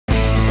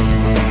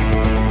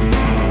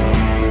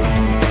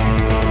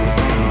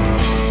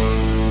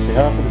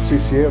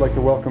CCA. I'd like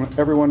to welcome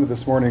everyone to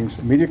this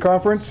morning's media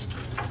conference.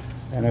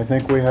 And I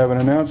think we have an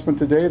announcement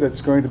today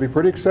that's going to be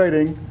pretty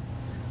exciting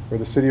for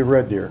the city of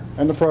Red Deer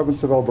and the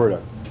province of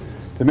Alberta.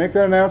 To make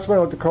that announcement,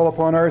 I'd like to call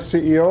upon our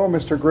CEO,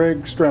 Mr.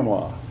 Greg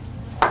Stremlaw.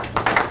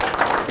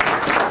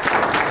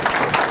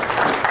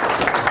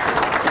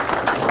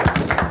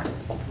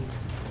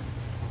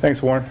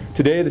 Thanks, Warren.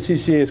 Today, the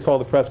CCA has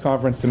called a press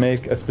conference to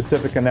make a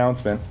specific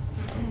announcement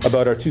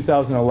about our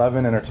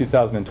 2011 and our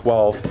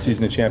 2012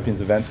 Season of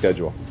Champions event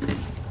schedule.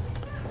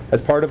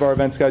 As part of our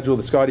event schedule,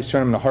 the Scotties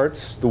Tournament of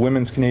Hearts, the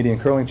Women's Canadian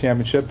Curling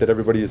Championship that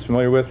everybody is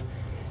familiar with,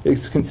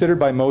 is considered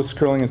by most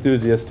curling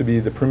enthusiasts to be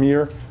the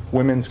premier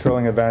women's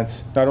curling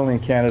events, not only in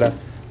Canada,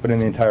 but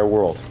in the entire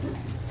world.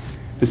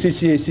 The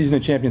CCA Season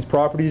of Champions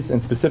properties, and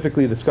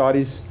specifically the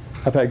Scotties,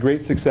 have had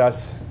great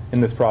success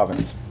in this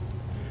province.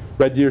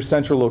 Red Deer's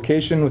central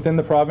location within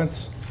the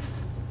province,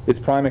 its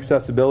prime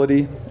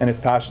accessibility, and its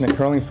passionate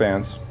curling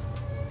fans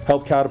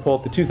helped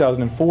catapult the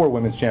 2004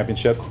 Women's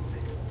Championship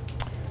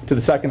to the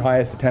second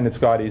highest attended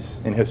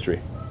Scotties in history.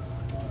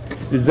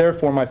 It is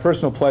therefore my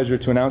personal pleasure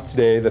to announce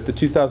today that the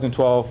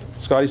 2012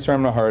 Scotties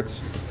Tournament of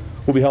Hearts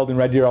will be held in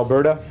Red Deer,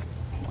 Alberta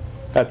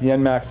at the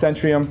NMAX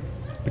Centrium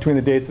between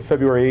the dates of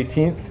February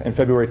 18th and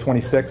February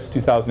 26,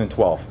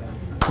 2012.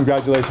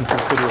 Congratulations to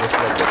the city of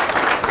Red Deer.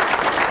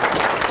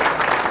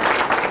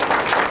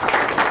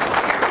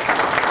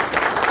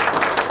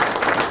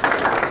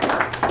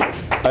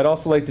 I'd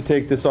also like to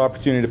take this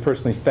opportunity to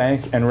personally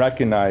thank and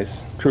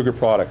recognize Kruger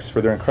Products for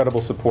their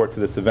incredible support to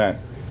this event.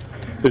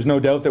 There's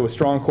no doubt that with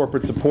strong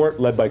corporate support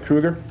led by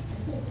Kruger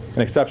and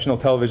exceptional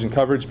television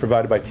coverage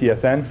provided by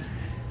TSN,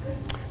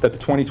 that the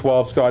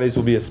 2012 Scotties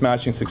will be a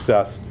smashing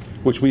success,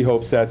 which we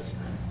hope sets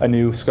a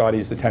new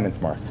Scotties attendance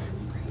mark.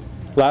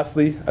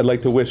 Lastly, I'd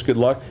like to wish good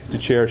luck to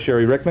Chair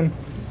Sherry Rickman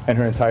and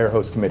her entire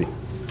host committee.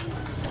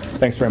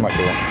 Thanks very much,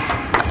 everyone.